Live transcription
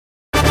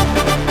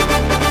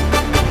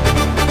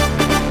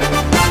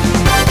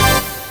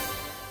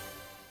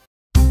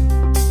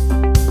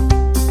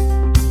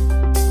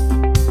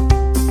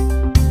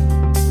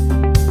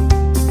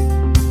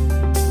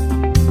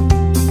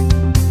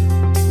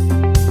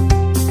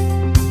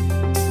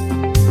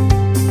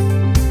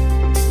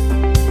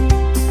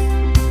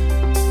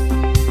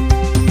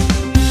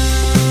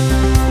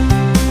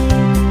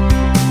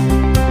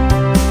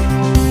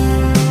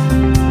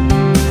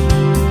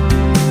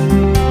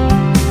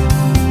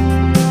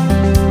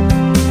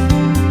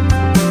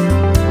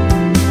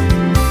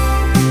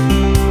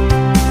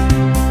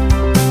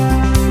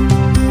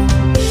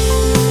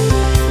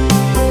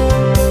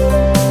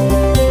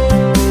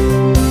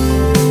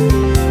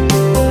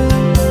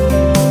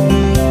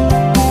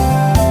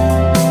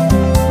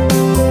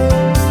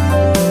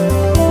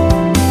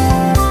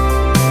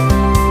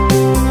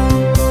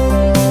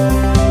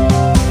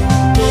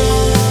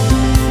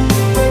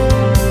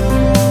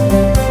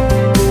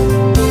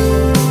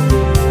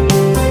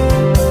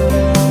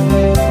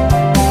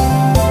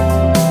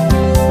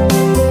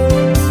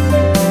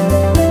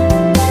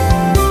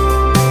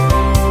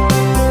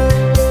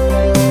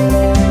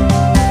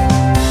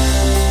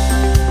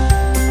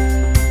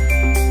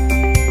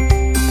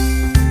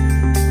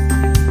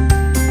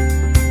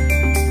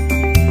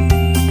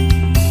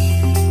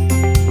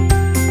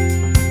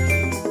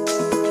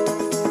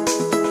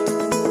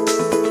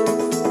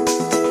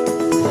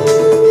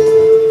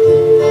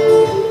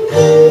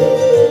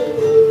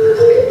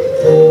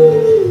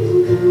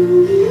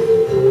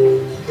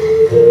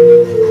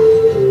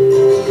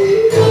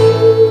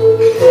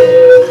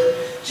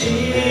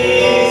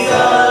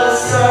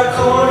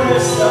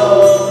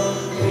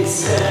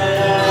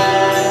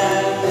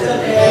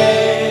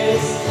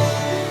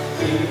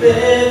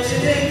live to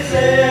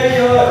declare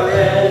your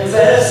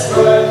endless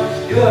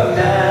worth, your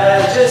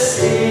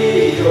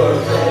majesty, your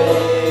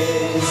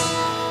praise.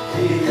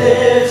 We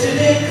live to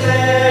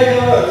declare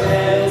your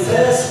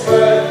endless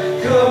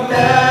worth, your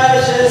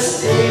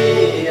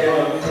majesty,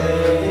 your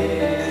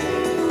praise.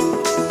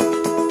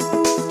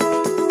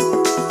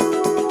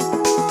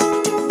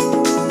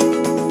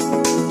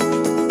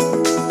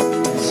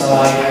 So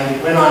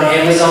I went on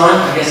Amazon,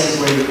 I guess is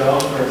where you go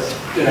for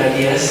good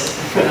ideas,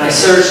 and I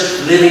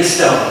searched living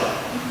stone.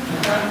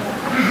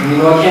 And you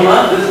know what came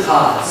up? With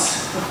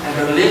pods. And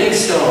they're living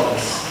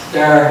stones.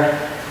 They're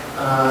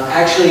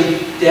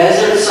actually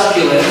desert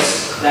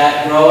succulents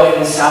that grow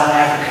in South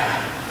Africa.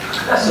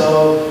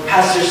 So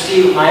Pastor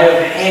Steve might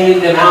have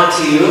handed them out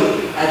to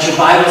you at your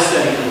Bible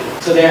study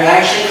group. So they're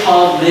actually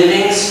called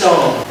living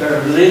stones.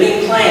 They're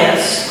living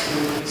plants.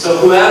 So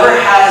whoever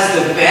has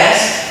the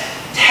best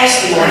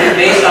testimony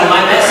based on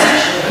my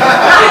message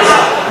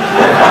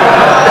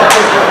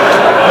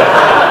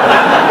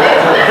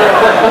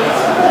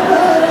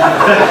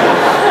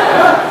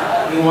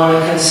we want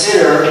to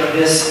consider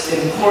this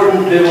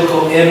important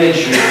biblical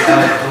imagery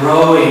of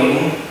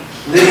growing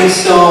living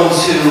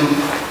stones who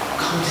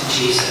come to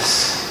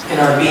Jesus and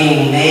are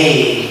being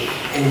made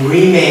and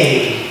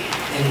remade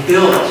and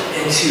built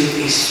into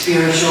a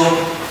spiritual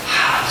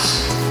house.